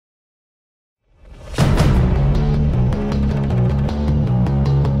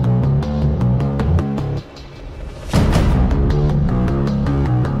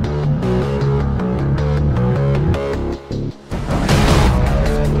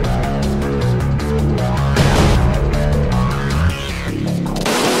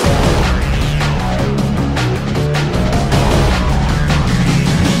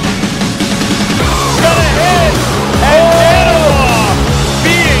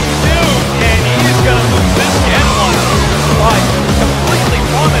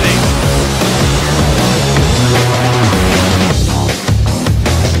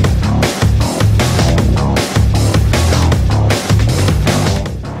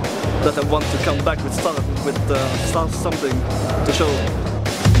that I want to come back with something to show.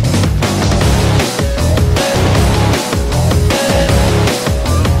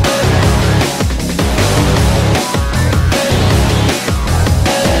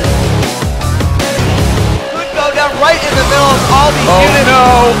 Right in the middle of all these units.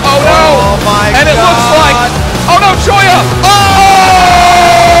 No! Oh no! Oh my and God. It looks like... Oh no, Choya! Oh!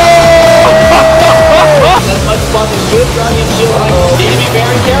 As much fun as good running shield. Need to be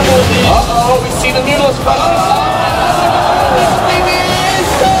very careful with these. Uh-oh, we see the noodles.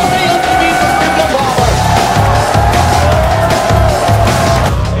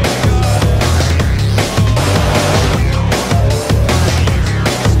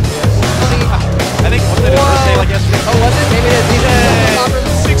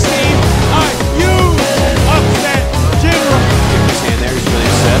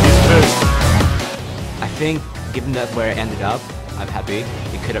 I think, given that where it ended up, I'm happy.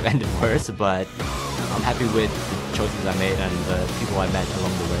 It could have ended worse, but I'm happy with the choices I made and the people I met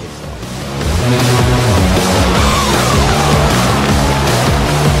along the way.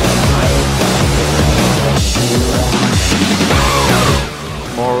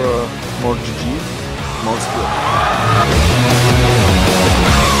 More GG, more skill.